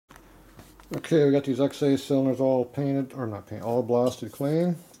Okay, we got these XA cylinders all painted, or not painted, all blasted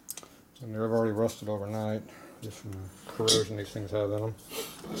clean. And they've already rusted overnight, just from corrosion these things have in them.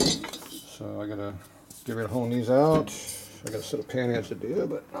 So I gotta get ready to hone these out. I got a set of panheads to do,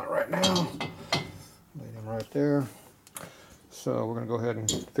 but not right now. Lay them right there. So we're gonna go ahead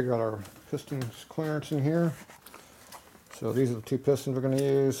and figure out our pistons clearance in here. So these are the two pistons we're gonna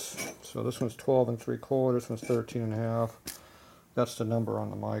use. So this one's 12 3/4, this one's 13 1/2. That's the number on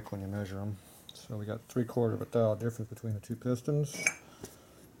the mic when you measure them. So we got 3/4 of a thou difference between the two pistons.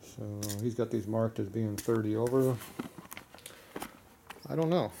 So he's got these marked as being 30 over. I don't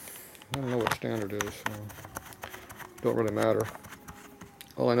know what standard is, so don't really matter.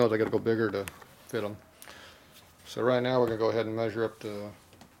 All I know is I got to go bigger to fit them. So right now we're going to go ahead and measure up to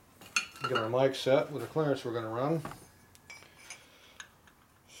get our mic set with the clearance we're going to run.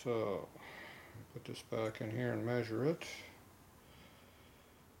 So put this back in here and measure it.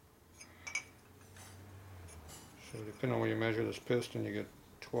 So depending on where you measure this piston, you get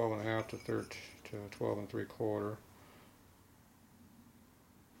 12 1/2 to 12 3/4.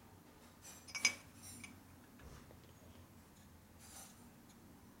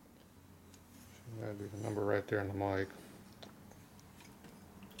 That'd be the number right there in the mic.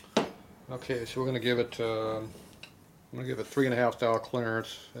 Okay, so we're going to give it, I'm going to give it 3 1/2 thou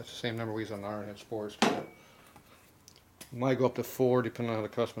clearance. That's the same number we use on the Ironhead Sports. Might go up to 4 depending on how the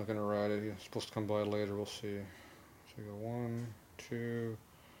customer's going to ride it. He's supposed to come by later, we'll see. So we go 1, 2,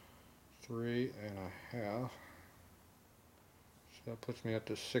 3 1/2. So that puts me up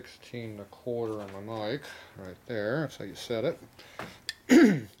to 16 1/4 on my mic, right there. That's how you set it.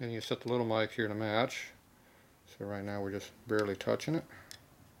 And you set the little mic here to match. So right now we're just barely touching it.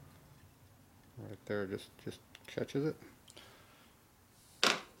 Right there, just catches it.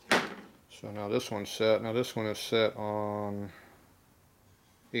 So now this one's set. Now this one is set on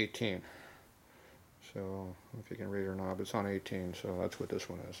 18. So I don't know if you can read it or not, but it's on 18. So that's what this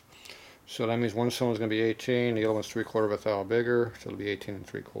one is. So that means one cylinder's going to be 18, the other one's 3/4 of a thou bigger, so it'll be 18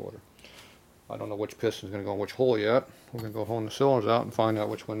 3/4. I don't know which piston's going to go in which hole yet. We're going to go hone the cylinders out and find out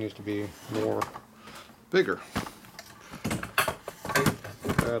which one needs to be bigger.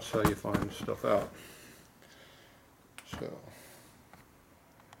 That's how you find stuff out. So I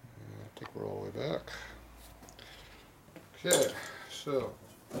think we're all the way back. Okay, so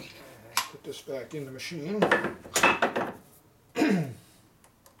put this back in the machine.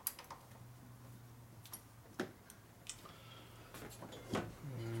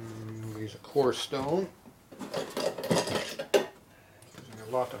 Use a coarse stone. There's a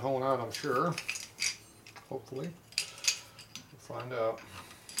lot to hone out, I'm sure. Hopefully. We'll find out.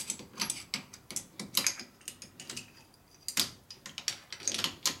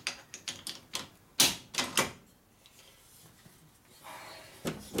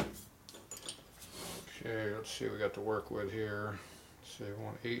 Okay, let's see what we got to work with here. Let's see, we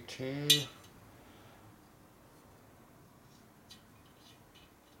want 18.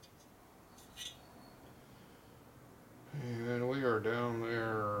 And we are down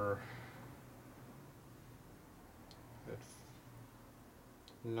there at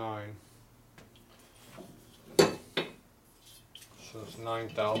 9. So it's 9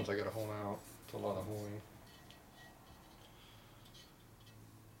 thousandths I got to hone out. It's a lot of honing.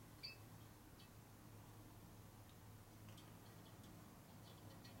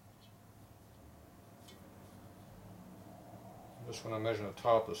 Just when I measure the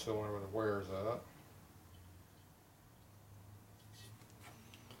top of the cylinder where the wear is at.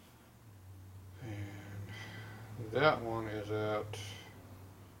 And that one is at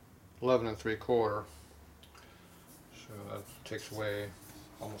 11 3/4. So that takes away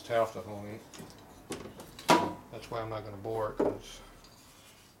almost half the honing. That's why I'm not going to bore it, because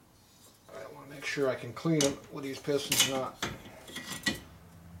I want to make sure I can clean them with these pistons, not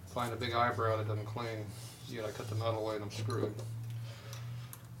find a big eyebrow that doesn't clean. Yet I cut the metal away and I'm screwed.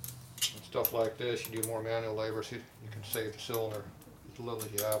 And stuff like this, you do more manual labor so you can save the cylinder as little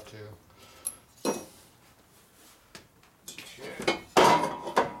as you have to. Okay,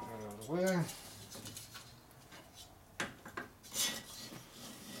 out of the way.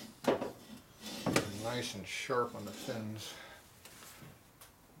 Nice and sharp on the fins.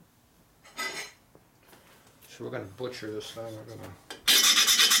 So we're going to butcher this thing. We're going to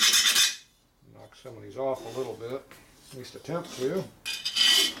knock some of these off a little bit, at least attempt to.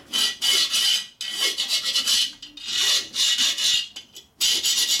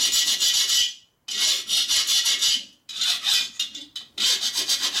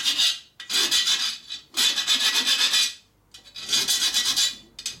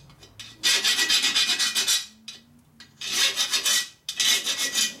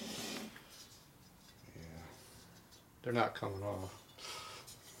 they're not coming off.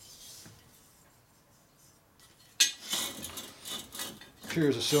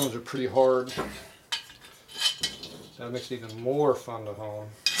 Appears the cylinders are pretty hard. That makes it even more fun to hone.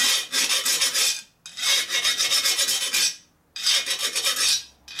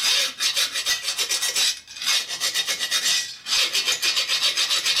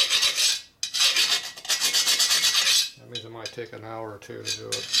 That means it might take an hour or two to do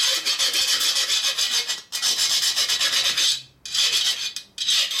it.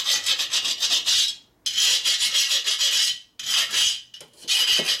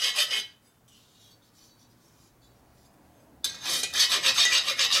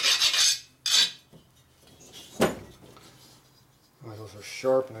 Those are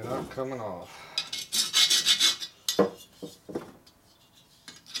sharp and they're not coming off.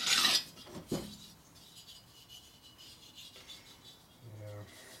 Yeah.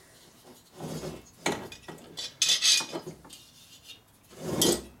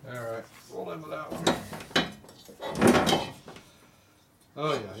 Alright, roll into that one.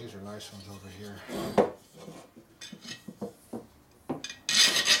 Oh yeah, these are nice ones over here.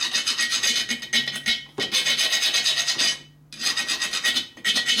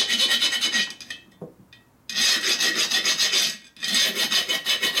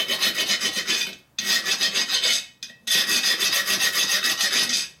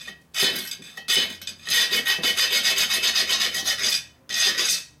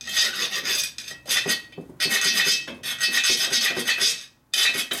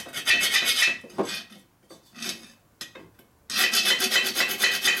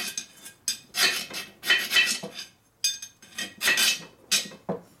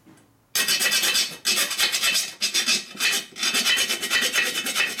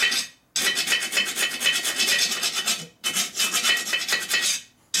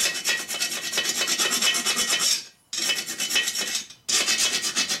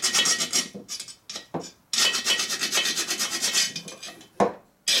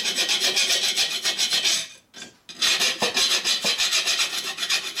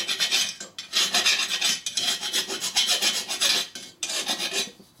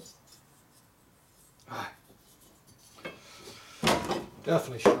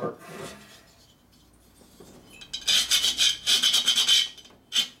 Definitely sharp.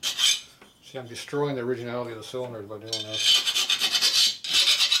 See, I'm destroying the originality of the cylinders by doing this.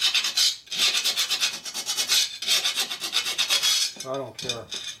 I don't care.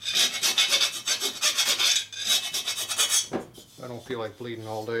 I don't feel like bleeding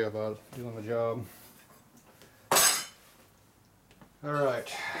all day about doing the job.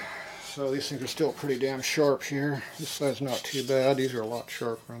 Alright, so these things are still pretty damn sharp here. This side's not too bad. These are a lot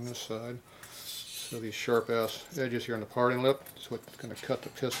sharper on this side. So these sharp ass edges here on the parting lip is what's going to cut the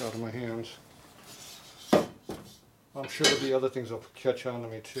piss out of my hands. I'm sure there'll be other things that'll catch on to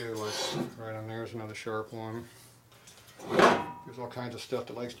me too, like right on there's another sharp one. There's all kinds of stuff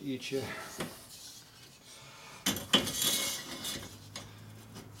that likes to eat you.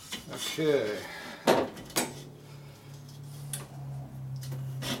 Okay.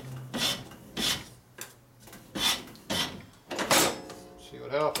 See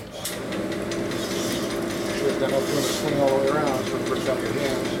what happens. Should have done up doing the swing all the way around so it breaks out your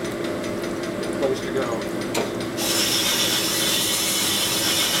hands. Good place to go.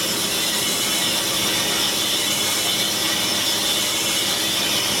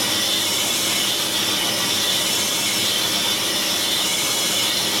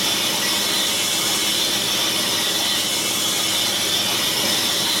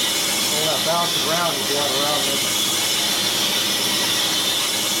 Bounce around and going around it.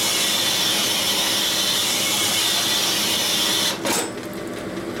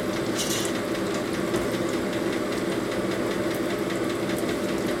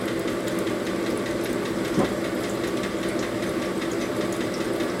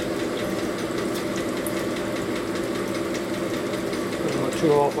 Not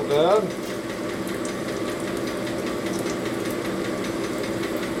too awful bad.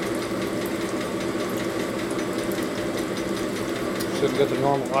 Didn't get the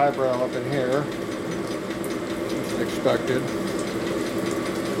normal eyebrow up in here, as expected.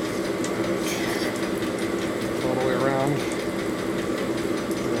 All the way around.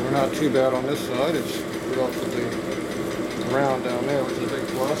 We're not too bad on this side. It's relatively round down there, which is a big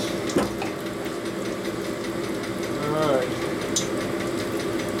plus. Alright.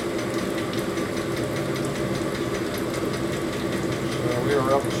 So we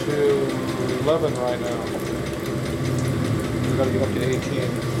are up to 11 right now. We've got to get up to 18.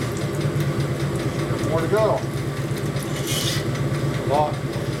 There's more to go. A lot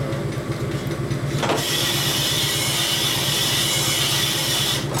more to go.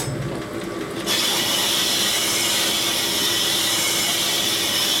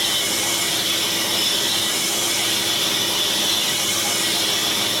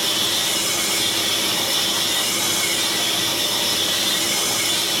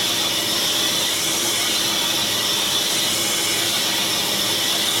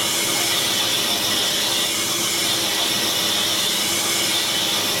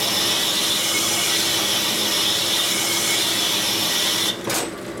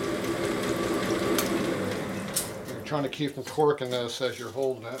 trying to keep from corking this as you're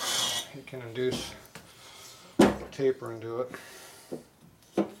holding it. You can induce taper into it.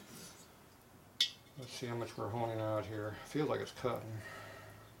 Let's see how much we're honing out here. Feels like it's cutting.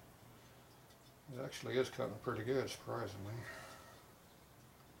 It actually is cutting pretty good, surprisingly.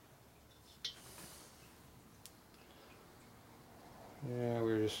 Yeah, I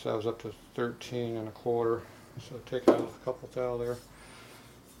was up to 13 1/4. So take out a couple thou there.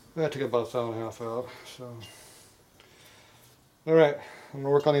 I took about 1.5 thou out. So, all right, I'm gonna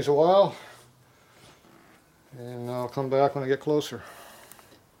work on these a while, and I'll come back when I get closer.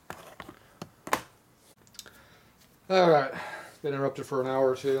 All right, been interrupted for an hour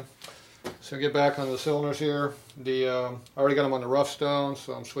or two. So get back on the cylinders here. I already got them on the rough stone,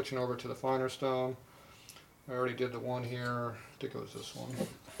 so I'm switching over to the finer stone. I already did the one here. I think it was this one.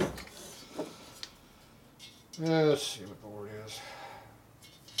 Let's see what board is.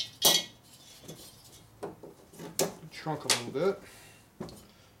 Shrunk a little bit.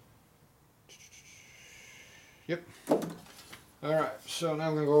 Yep. All right. So now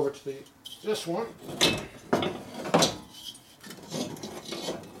I'm going to go over to this one.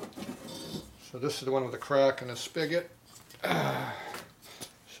 So this is the one with the crack in the spigot.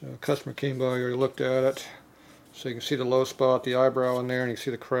 So customer came by, already looked at it. So you can see the low spot, the eyebrow in there, and you can see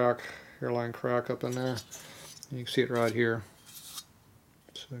the crack, hairline crack up in there. And you can see it right here.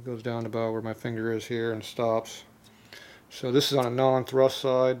 So it goes down to about where my finger is here and stops. So this is on a non-thrust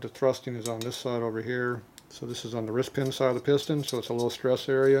side. The thrusting is on this side over here. So this is on the wrist pin side of the piston, so it's a low stress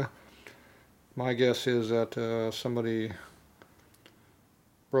area. My guess is that somebody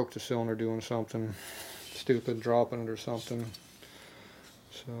broke the cylinder doing something stupid, dropping it or something.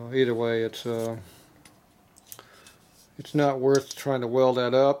 So either way, it's not worth trying to weld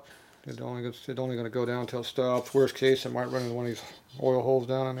that up. It's only going to go down until it stops. Worst case, it might run into one of these oil holes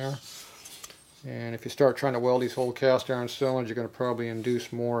down in there. And if you start trying to weld these whole cast iron cylinders, you're going to probably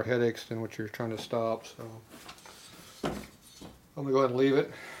induce more headaches than what you're trying to stop. So I'm going to go ahead and leave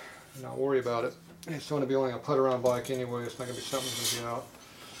it and not worry about it. It's going to be only a put around bike anyway. It's not going to be something that's going to be out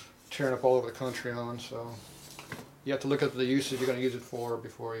tearing up all over the country on. So you have to look at the usage you're going to use it for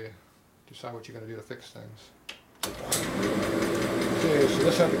before you decide what you're going to do to fix things. Okay, so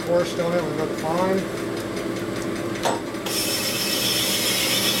this had the core stone in it. We're going to fine.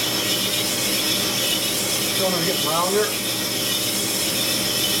 Cylinder getting rounder.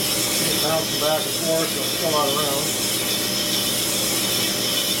 It's bouncing back and forth, so it's still not around.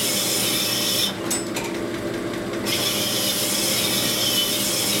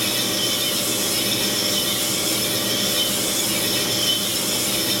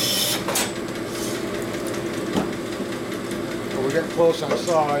 We're getting close on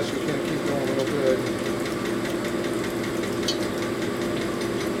size, so we can't keep going real good.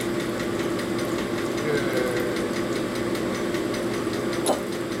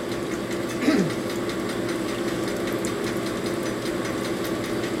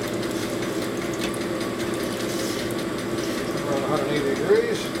 Around 180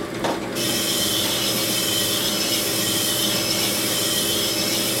 degrees.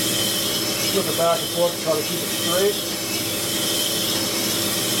 Flip it back and forth to try to keep it straight.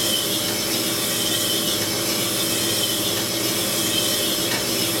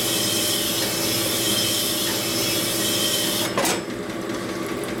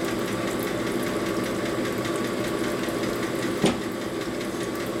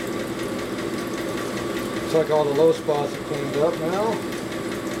 Looks like all the low spots are cleaned up now.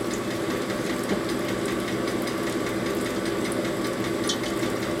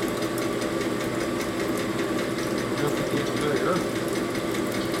 Definitely even bigger.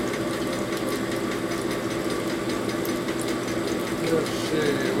 Let's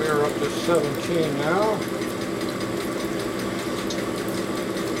see, we are up to 17 now.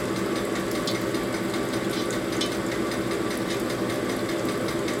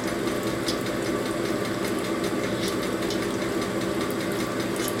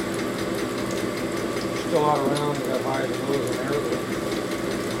 Still out around, we got highs and lows in there, but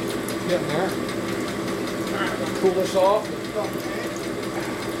getting there. Alright, we'll cool this off. This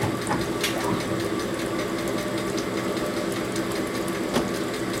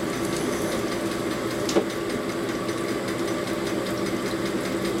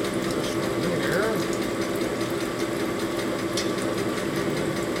one here.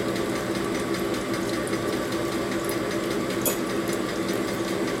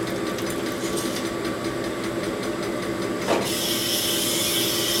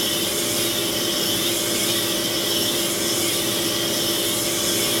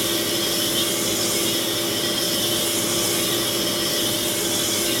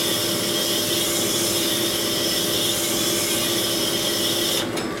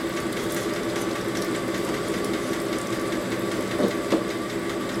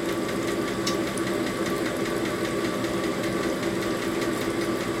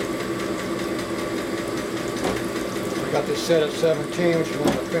 is set at 17, which is when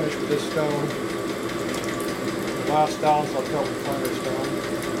I'm going to finish with this stone. The last stones I'll tell the finer stone.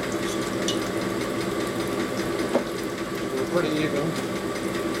 So they're pretty even.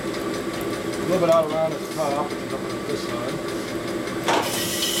 A little bit out around at the top, which is up on this side.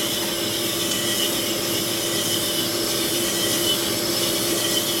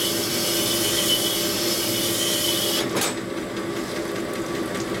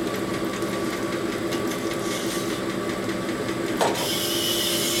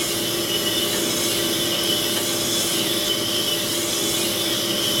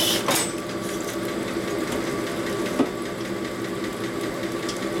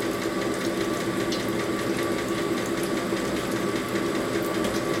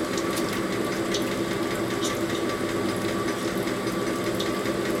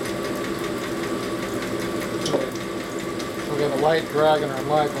 Got a light drag on our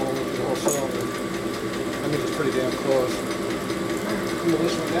mic all over the whole cylinder. I mean, it's pretty damn close. Cool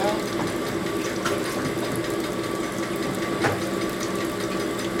this one down.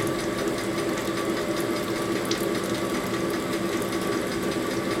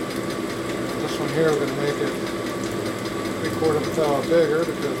 This one here, we're going to make it 3/4 of a thou bigger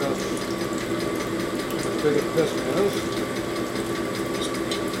because that's as big as the piston is.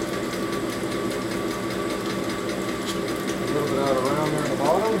 Out around there in the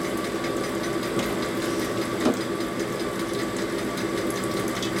bottom.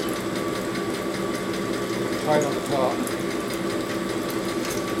 Tight on the top.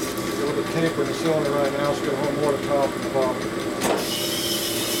 A little bit taper in the cylinder right now, so it's going to hold more to the top than the bottom.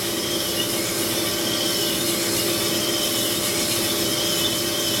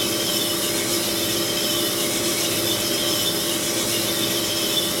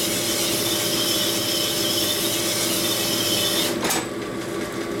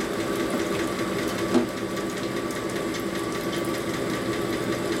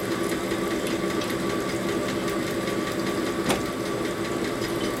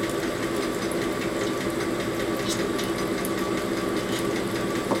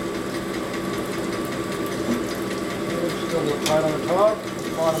 Still a little tight on the top, the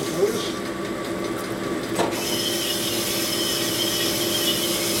bottom's loose.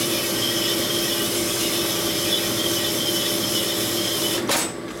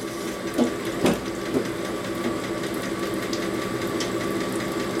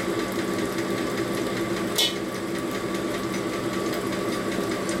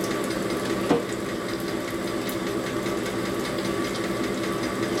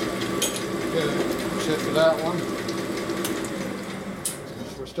 That's it for that one.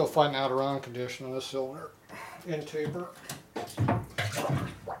 We're still finding out around condition on this cylinder in taper. Okay,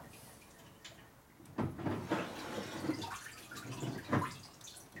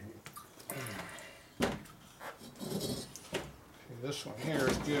 this one here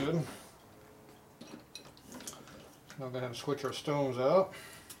is good. Now I'm going to have to switch our stones out.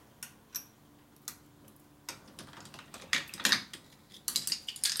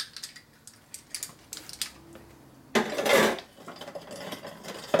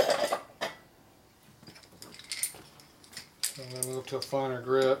 I'm going to move to a finer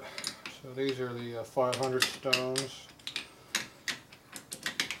grit. So these are the 500 stones,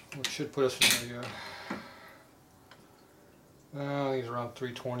 which should put us in the, these are around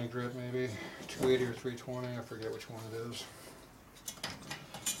 320 grit maybe, 280 or 320, I forget which one it is.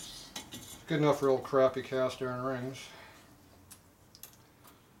 It's good enough for old crappy cast iron rings.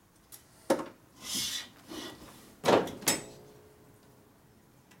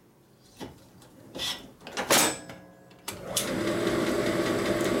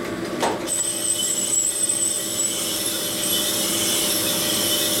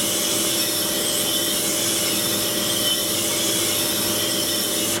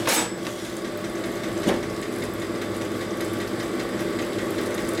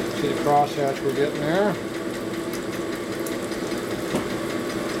 See the crosshatch we're getting there.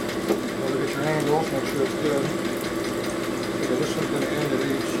 Look at your angles, make sure it's good. Okay, this one's going to end at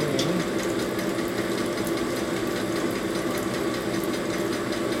 18.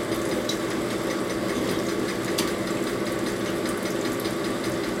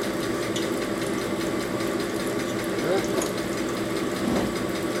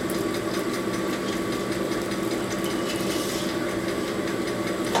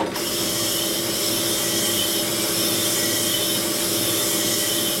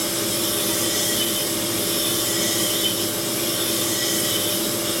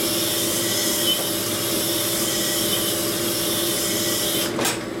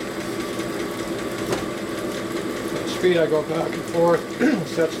 Speed I go back and forth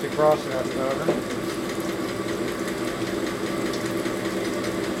sets the crosshatch pattern.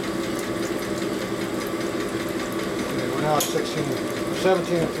 now it's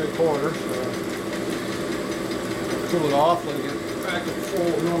 17 and 3/4. So cool it off, let it get back to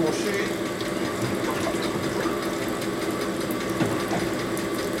full normal sheet.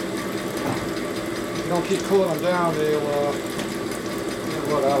 If you don't keep cooling them down, they'll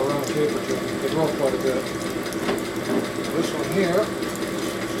run out around temperature. They grow quite a bit. This one here,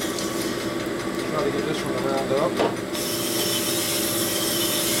 try to get this one to round up.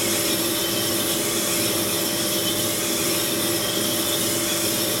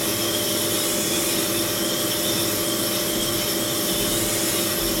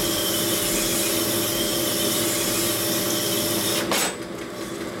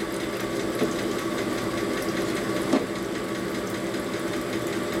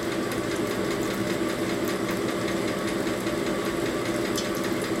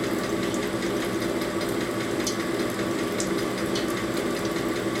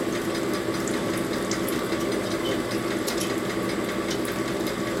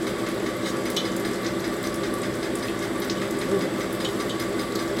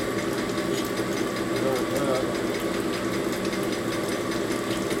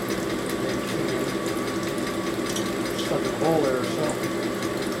 Hole there or something.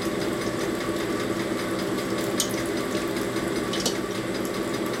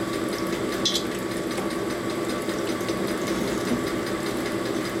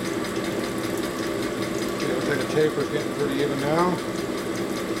 Okay, looks like the taper's getting pretty even now.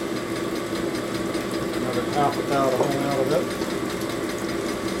 Another half a thou to hone out of it.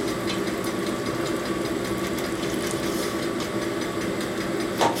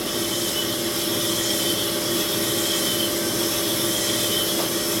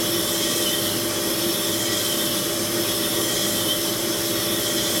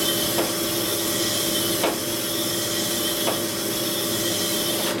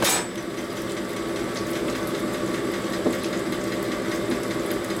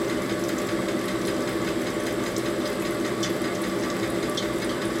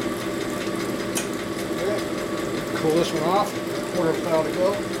 Cool this one off, quarter of a thou to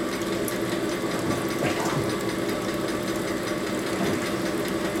go.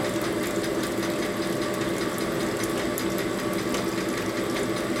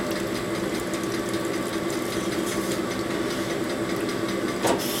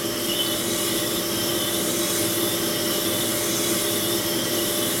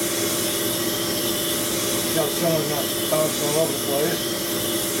 Got some not bouncing all over the place.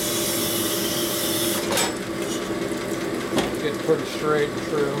 Getting pretty straight and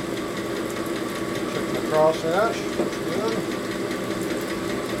true. Checking the crosshatch, that's good.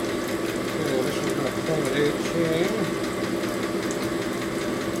 Okay, this one's going to clean at 18.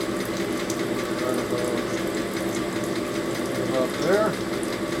 Right about there.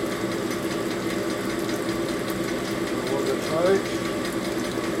 A little bit tight.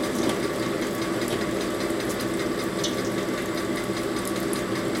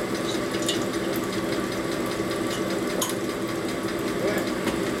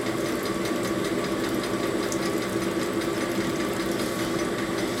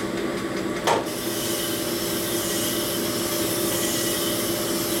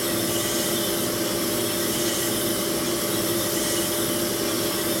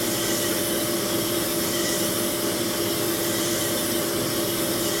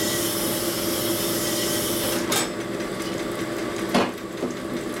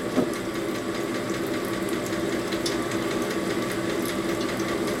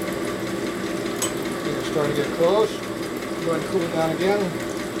 Starting to get close. Go ahead and cool it down again.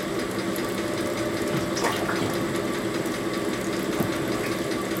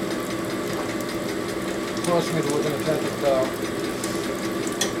 Plus maybe we're going to touch it down.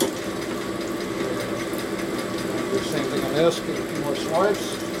 Do the same thing on this, get a few more swipes.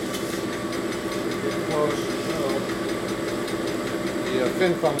 Get close. The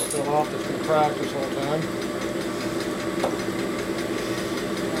fin pump's still off, that's been cracked this whole time.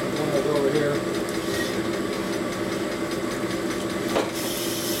 One of those over here.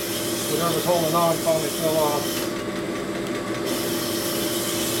 Whatever's holding on finally fell off.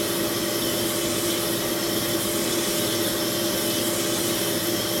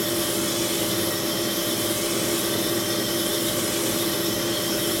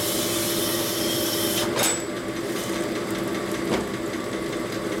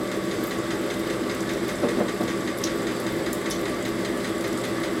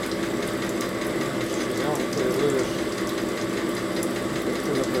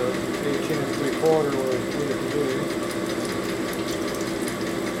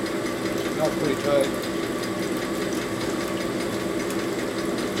 That's pretty tight.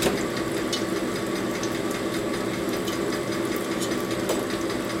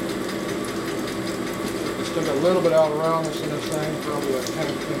 Still got a little bit out of roundness in this thing, probably a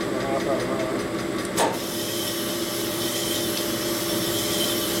 10.5 out of roundness.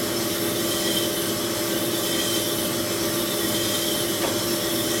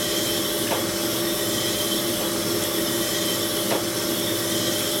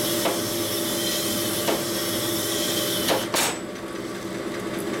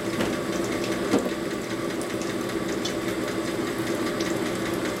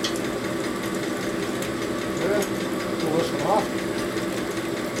 Pull this one off.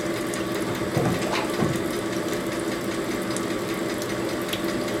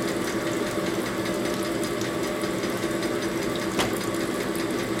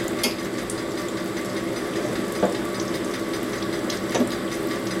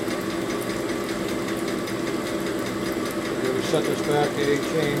 We set this back to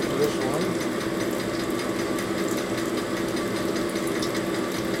 18 for this one.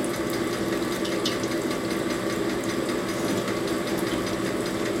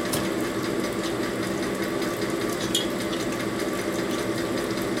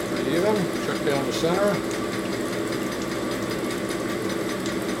 Even, check down the center.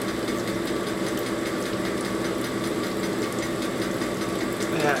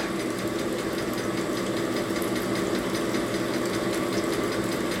 Yeah.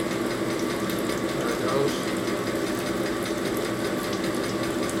 There it goes.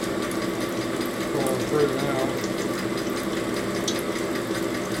 Going through now.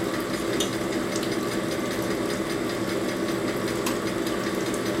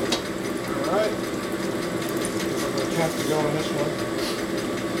 Alright, I'm going to attempt to go on this one.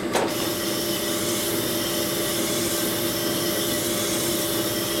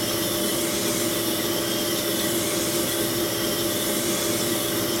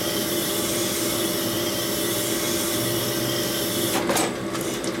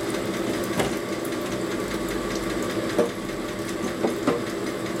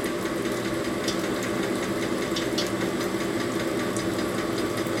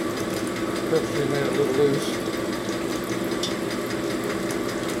 Purposely made it a little loose.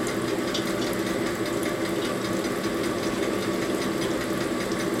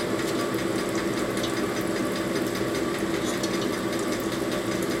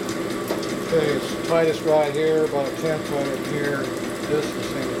 Okay, it's tightest right here, about a 10th right here. This is the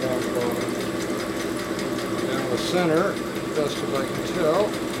same down the bottom. Down the center, best as I can tell. A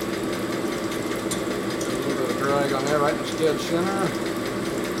little bit of drag on there, right in the dead center.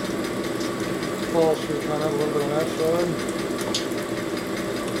 Falls through kind of a little bit on that side.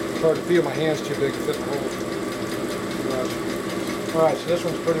 It's hard to feel, my hand's too big to fit in the hole too much. Alright, so this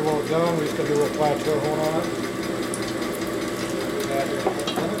one's pretty well done. We just got to do a little plateau hole on it. Do that here in a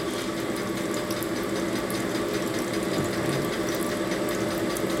couple minutes.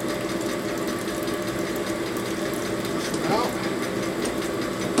 This one out.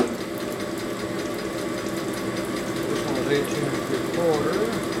 This one was 18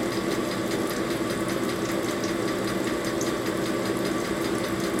 3/4.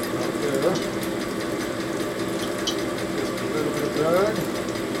 Drag.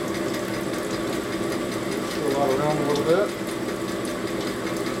 Swirl out around a little bit.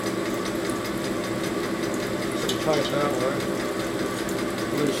 So tight that way.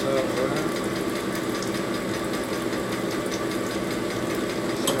 Loose that way.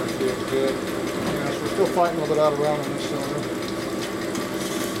 So that feels good. Yeah, so we're still fighting a little bit out around on this cylinder.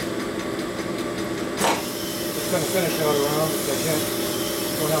 Just going to finish out around because I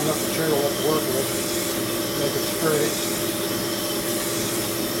don't have enough material left to work with. Make it straight.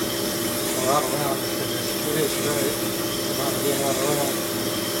 Out around, it is straight. I'm not getting out around.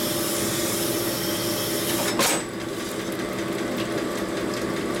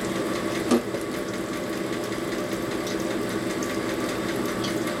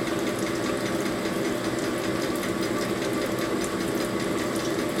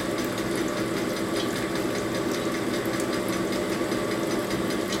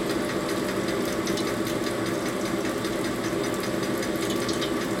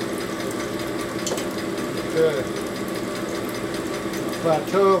 Okay.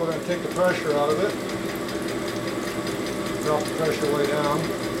 Plateau, we're going to take the pressure out of it. Drop the pressure way down.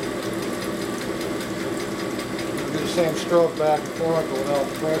 We'll do the same stroke back and forth but without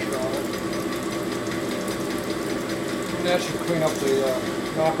the pressure on it. And that should clean up the,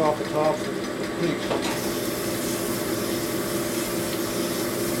 knock off the tops of the peaks.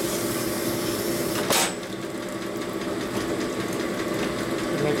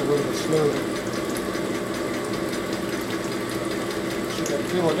 And make it a little bit smoother.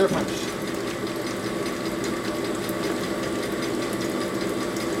 Feel a difference.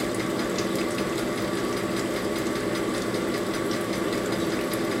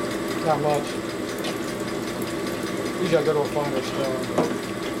 Not much. Usually I go to a finer stone, but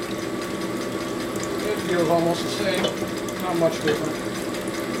it feels almost the same. Not much different.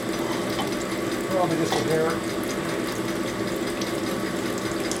 Probably just a hair.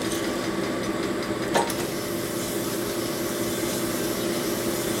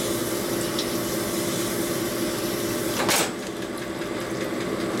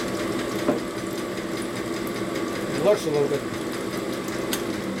 It looks a little bit.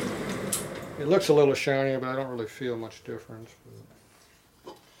 It looks a little shinier, but I don't really feel much difference.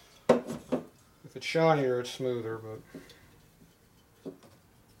 But if it's shinier, it's smoother, but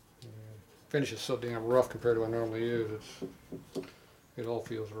finish is so damn rough compared to what I normally use. It all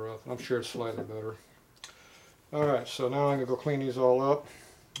feels rough. I'm sure it's slightly better. Alright, so now I'm going to go clean these all up,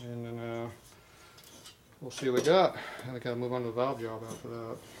 and then we'll see what we got. And I got to move on to the valve job after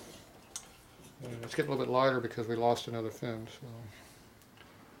that. And it's getting a little bit lighter because we lost another fin.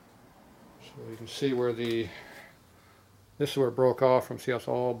 So you can see where this is where it broke off from. See how it's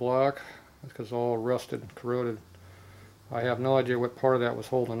all black? That's because it's all rusted and corroded. I have no idea what part of that was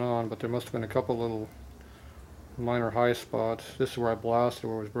holding on, but there must have been a couple little minor high spots. This is where I blasted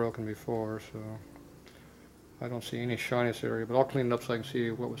where it was broken before, so I don't see any shiniest area, but I'll clean it up so I can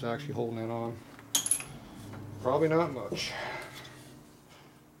see what was actually holding it on. Probably not much.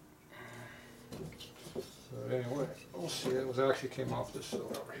 So anyway, we'll see. It was actually came off this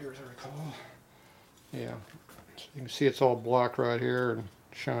cylinder over here, as I recall. Yeah, so you can see it's all black right here and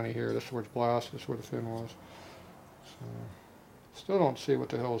shiny here. This is where it's blasted. This is where the fin was. So, still don't see what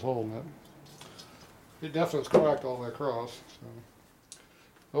the hell is holding it. It definitely was cracked all the way across. So.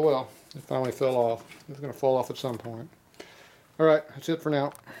 Oh well, it finally fell off. It's going to fall off at some point. Alright, that's it for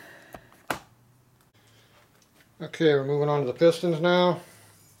now. Okay, we're moving on to the pistons now.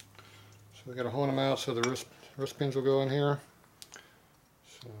 So we got to hone them out so the wrist pins will go in here.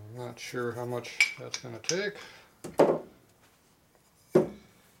 So I'm not sure how much that's going to take. Got a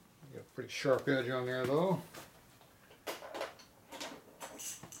pretty sharp edge on there though.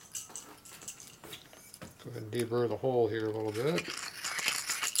 Go ahead and deburr the hole here a little bit.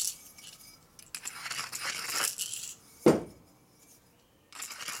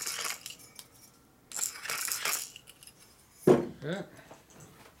 Okay.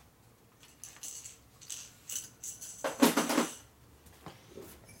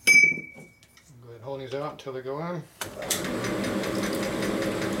 Go ahead and hold these out until they go in. Not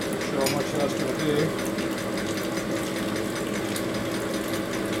sure how much that's going to be.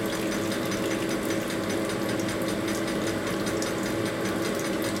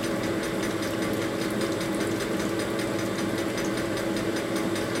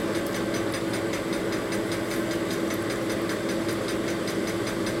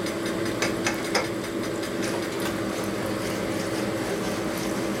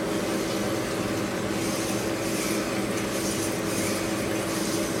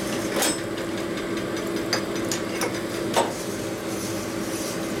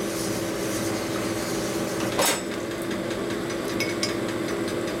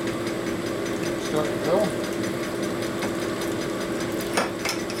 Starting to go.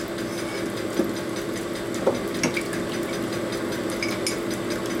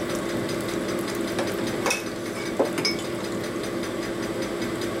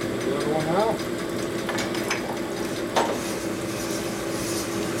 The other one now.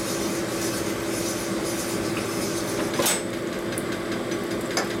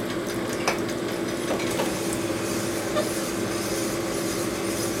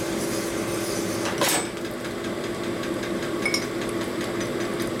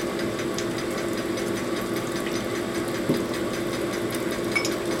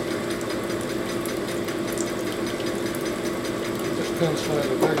 Pin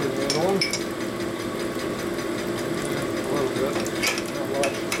slightly bigger than the other one. A little bit, not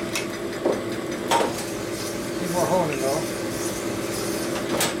much. Need more honing though.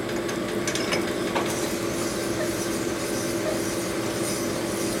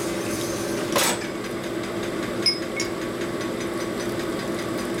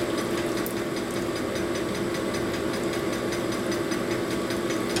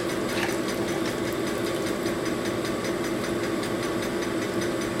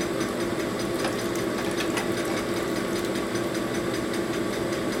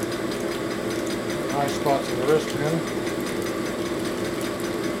 High spots in the wrist pin.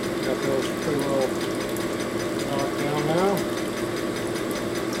 Got those pretty well knocked down now.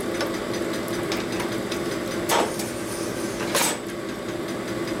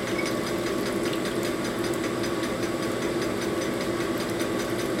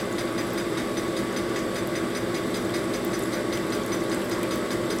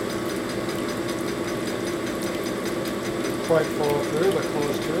 quite fall through, but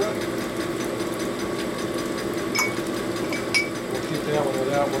close to it. We'll keep that one with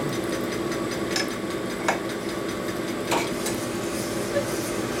that one.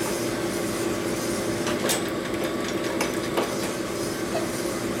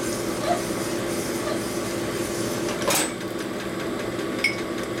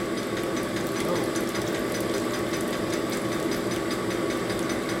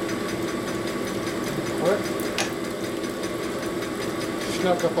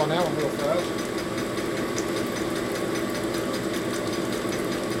 Snuck up on that one real fast.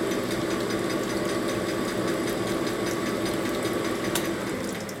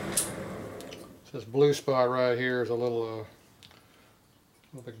 So this blue spot right here is a little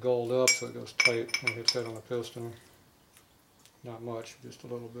bit gold up, so it goes tight when it hits that on the piston. Not much, just a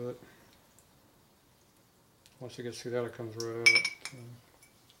little bit. Once it gets through that, it comes right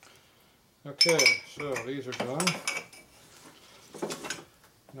out. Okay, so these are done.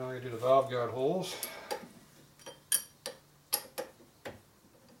 Now I do the valve guide holes.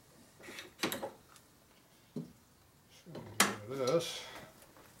 So this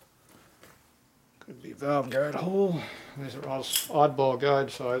could be valve guide hole. These are all oddball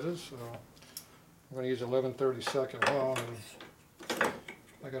guide sizes. So I'm going to use 11/32 long, and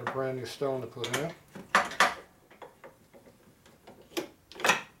I got a brand new stone to put in it.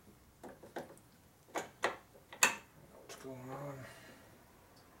 What's going on?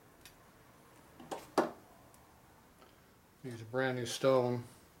 Use a brand new stone,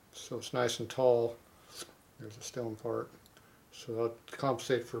 so it's nice and tall. There's the stone part, so that'll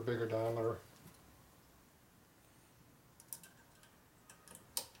compensate for a bigger diameter.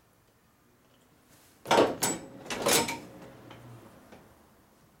 Okay,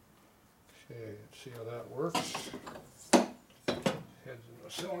 let's see how that works. Heads and the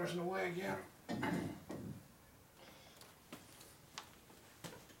cylinder's in the way again.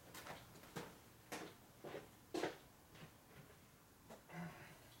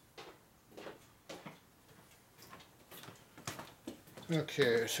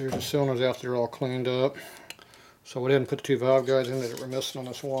 Okay, so here's the cylinders after they're all cleaned up. So we didn't put the two valve guides in that were missing on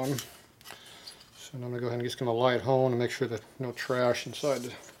this one. So now I'm going to go ahead and just give them a light hone and make sure that no trash inside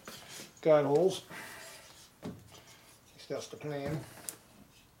the guide holes. At least that's the plan.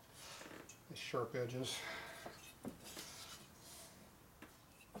 These sharp edges.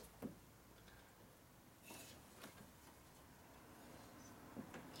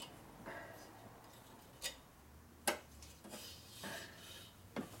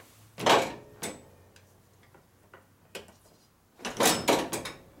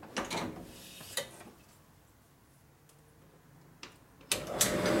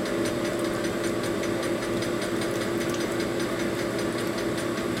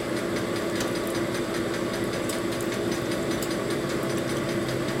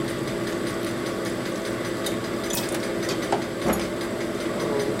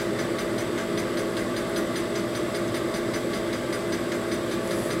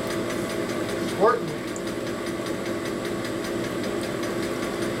 Working.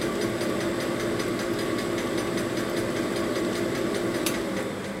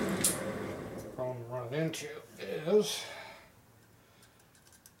 The problem I'm running into is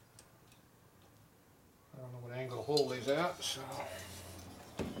I don't know what angle to hold these at, so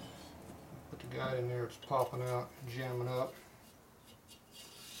I'll put the guide in there. It's popping out, jamming up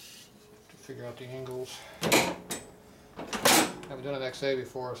to figure out the angles. I haven't done an XA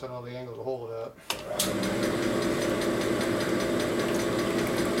before, so I don't know the angle to hold it at.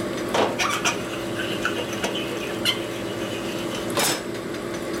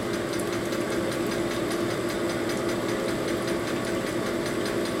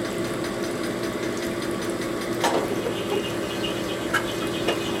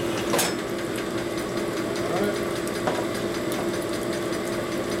 Alright.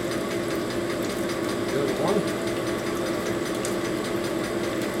 There's one.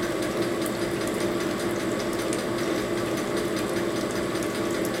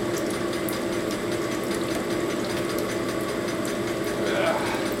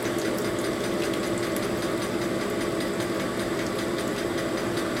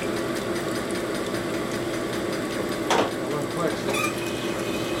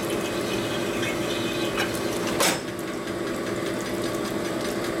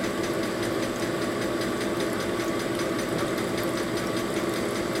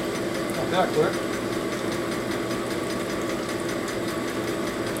 That quick.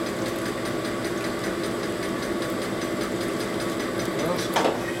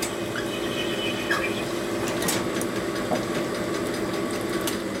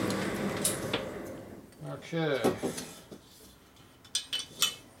 Okay.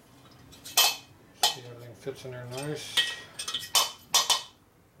 Everything fits in there nice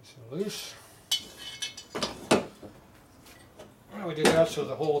and loose. Well, we did that so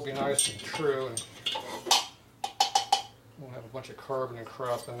the hole will be nice and true, and won't have a bunch of carbon and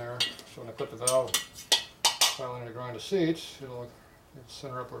crap in there. So when I put the valve file in to grind the seats, it'll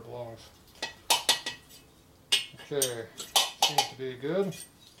center up where it belongs. Okay, seems to be good.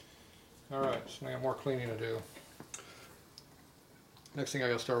 Alright, so now I have more cleaning to do. Next thing I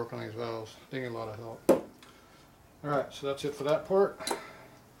gotta start working on these valves. They need a lot of help. Alright, so that's it for that part.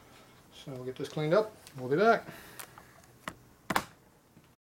 So we'll get this cleaned up. We'll be back.